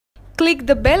Click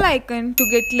the bell icon to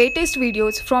get latest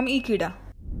videos from Ekeeda.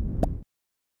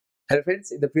 Hello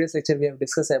friends, in the previous lecture we have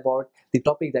discussed about the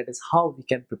topic that is how we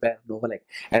can prepare Novolite,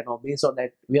 and now based on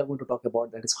that we are going to talk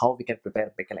about that is how we can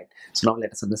prepare Bakelite. So now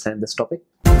let us understand this topic.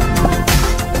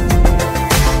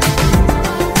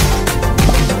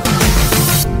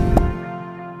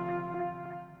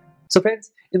 So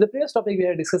friends, in the previous topic we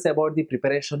have discussed about the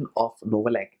preparation of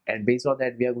Novolite, and based on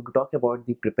that we are going to talk about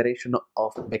the preparation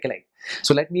of Bakelite.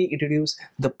 So let me introduce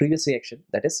the previous reaction,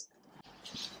 that is.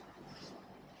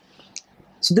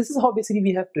 So this is how basically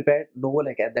we have prepared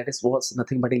Novolite, and that was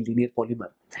nothing but a linear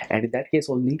polymer, and in that case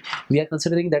only we are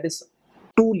considering that is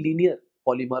two linear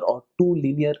polymer or two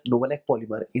linear Novolite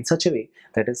polymer in such a way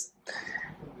that is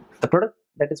the product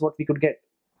that is what we could get.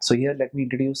 So here let me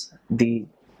introduce the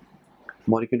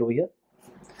molecule over here.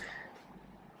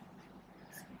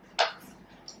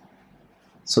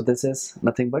 So this is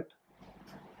nothing but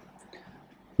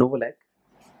Novolite.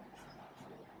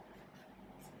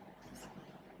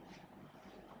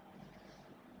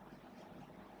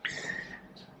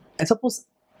 And suppose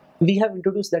we have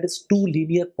introduced that is two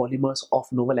linear polymers of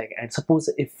Novolite, and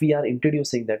suppose if we are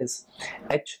introducing that is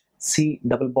HC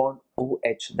double bond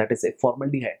OH, that is a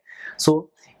formaldehyde.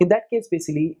 So in that case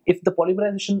basically if the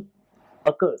polymerization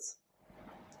occurs,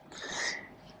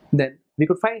 then we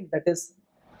could find that is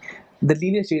the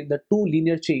linear chain, the two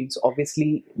linear chains,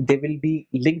 obviously they will be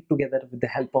linked together with the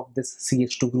help of this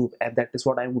CH2 group, and that is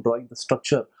what I am drawing the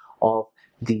structure of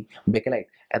the Bakelite.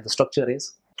 And the structure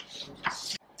is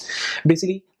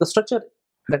basically the structure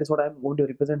that is what I am going to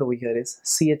represent over here is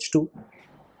CH2,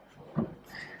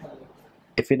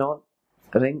 a phenol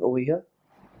ring over here,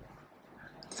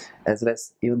 as well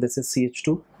as even this is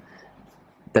CH2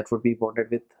 that would be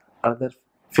bonded with another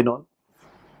phenol.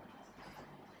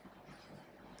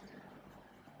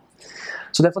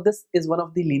 So therefore this is one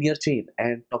of the linear chain,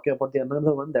 and talking about the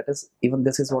another one, that is even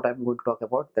this is what I'm going to talk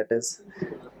about, that is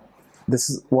this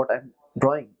is what I'm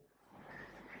drawing,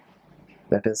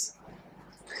 that is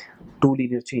two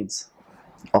linear chains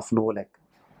of Novolite.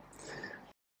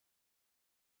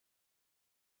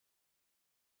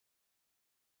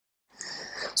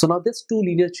 So now this two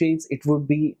linear chains, it would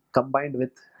be combined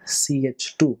with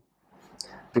CH2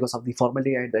 because of the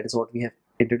formaldehyde, that is what we have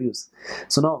introduced.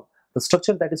 So now the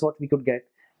structure that is what we could get,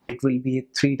 it will be a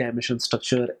three-dimensional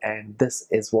structure, and this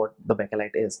is what the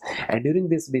Bakelite is. And during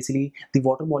this basically the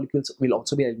water molecules will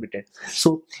also be eliminated.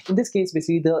 So in this case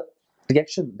basically the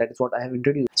reaction that is what I have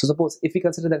introduced. So suppose if we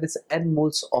consider that is n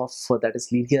moles of that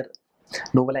is linear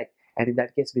Novolite, and in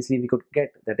that case basically we could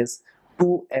get that is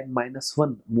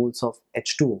 2n-1 moles of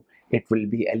H2O, it will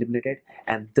be eliminated,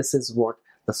 and this is what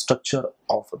the structure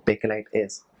of Bakelite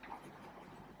is.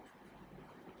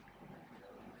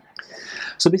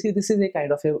 So basically this is a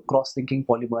kind of a cross-linking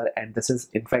polymer, and this is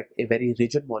in fact a very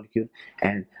rigid molecule,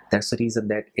 and that's the reason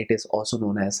that it is also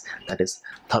known as that is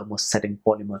thermosetting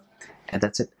polymer. And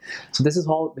that's it. So this is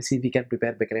how basically we can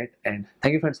prepare Bakelite, and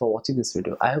thank you friends for watching this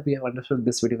video. I hope you have understood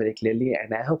this video very clearly,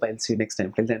 and I hope I'll see you next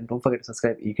time. Till then, don't forget to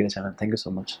subscribe Ekeeda channel. Thank you so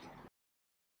much.